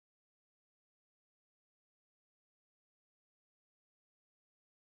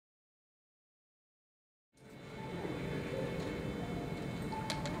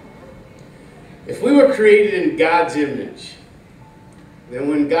If we were created in God's image, then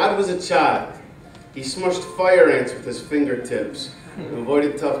when God was a child, he smushed fire ants with his fingertips and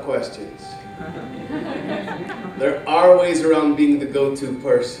avoided tough questions. There are ways around being the go-to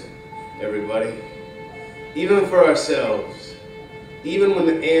person, everybody. Even for ourselves. Even when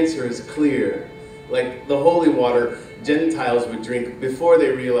the answer is clear, like the holy water Gentiles would drink before they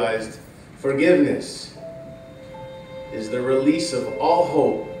realized forgiveness is the release of all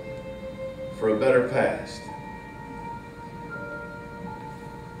hope for a better past.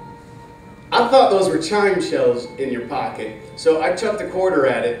 I thought those were chime shells in your pocket, so I chucked a quarter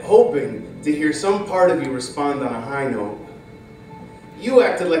at it, hoping to hear some part of you respond on a high note. You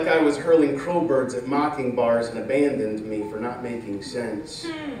acted like I was hurling crowbirds at mocking bars and abandoned me for not making sense.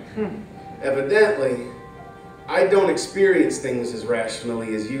 Evidently, I don't experience things as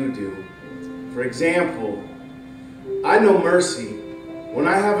rationally as you do. For example, I know mercy when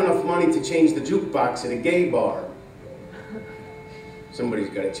I have enough money to change the jukebox at a gay bar. Somebody's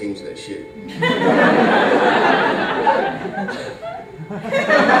got to change that shit.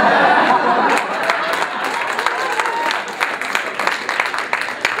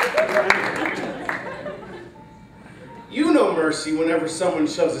 You know mercy whenever someone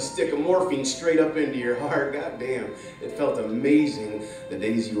shoves a stick of morphine straight up into your heart. God damn, it felt amazing the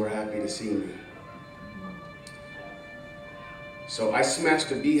days you were happy to see me. So I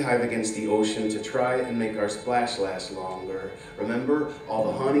smashed a beehive against the ocean to try and make our splash last longer. Remember all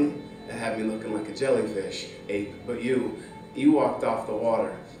the honey? It had me looking like a jellyfish. But you walked off the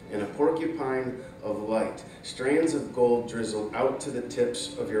water in a porcupine of light. Strands of gold drizzled out to the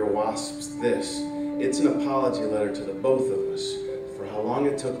tips of your wasps. It's an apology letter to the both of us for how long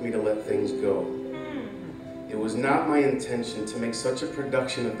it took me to let things go. It was not my intention to make such a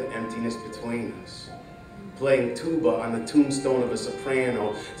production of the emptiness between us. Playing tuba on the tombstone of a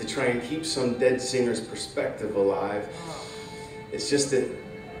soprano to try and keep some dead singer's perspective alive. It's just that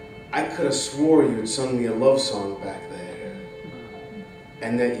I could have swore you'd sung me a love song back there,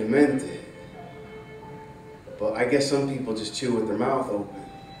 and that you meant it. But I guess some people just chew with their mouth open.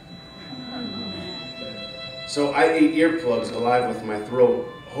 So I ate earplugs alive with my throat,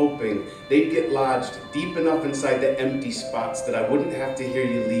 hoping they'd get lodged deep enough inside the empty spots that I wouldn't have to hear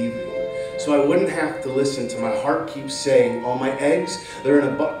you leaving. So I wouldn't have to listen to my heart keep saying, all my eggs, they're in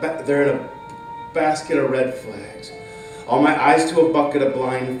a basket of red flags. All my eyes to a bucket of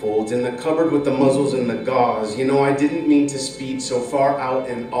blindfolds, in the cupboard with the muzzles and the gauze. You know, I didn't mean to speed so far out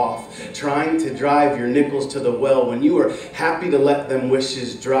and off, trying to drive your nickels to the well when you were happy to let them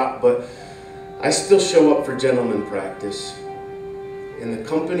wishes drop, but I still show up for gentleman practice. In the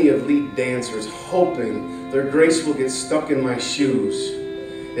company of lead dancers, hoping their grace will get stuck in my shoes.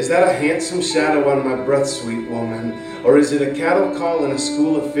 Is that a handsome shadow on my breath, sweet woman? Or is it a cattle call in a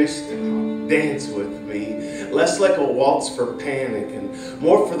school of fish to dance with me? Less like a waltz for panic and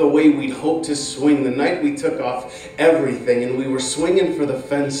more for the way we'd hoped to swing the night we took off everything and we were swinging for the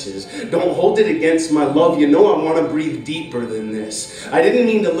fences. Don't hold it against my love, you know I want to breathe deeper than this. I didn't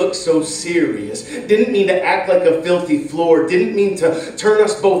mean to look so serious, didn't mean to act like a filthy floor, didn't mean to turn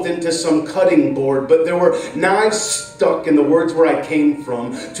us both into some cutting board, but there were knives stuck in the words where I came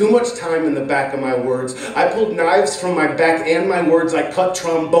from. Too much time in the back of my words. I pulled knives from my back and my words. I cut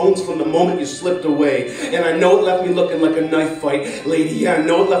trombones from the moment you slipped away. And I know it left me looking like a knife fight, lady. Yeah, I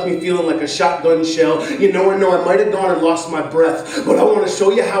know it left me feeling like a shotgun shell. You know, I know I might have gone and lost my breath, but I want to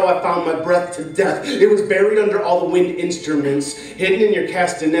show you how I found my breath to death. It was buried under all the wind instruments, hidden in your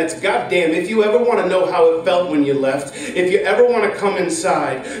castanets. Goddamn, if you ever want to know how it felt when you left, if you ever want to come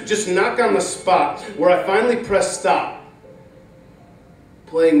inside, just knock on the spot where I finally pressed stop.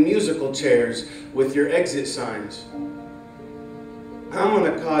 Playing musical chairs with your exit signs. I'm going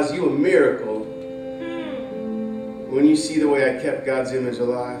to cause you a miracle when you see the way I kept God's image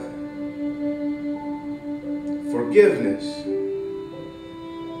alive. Forgiveness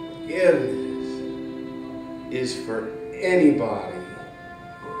is for anybody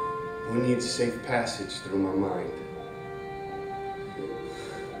who needs safe passage through my mind.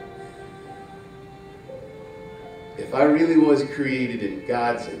 If I really was created in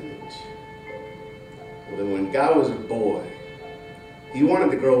God's image, well then when God was a boy, he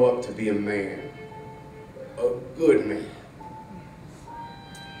wanted to grow up to be a man, a good man.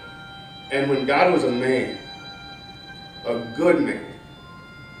 And when God was a man, a good man,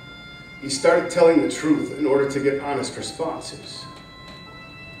 he started telling the truth in order to get honest responses.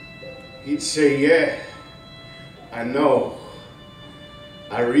 He'd say, yeah, I know,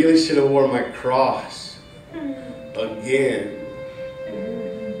 I really should have worn my cross again.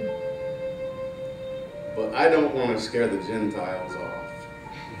 But I don't want to scare the Gentiles off.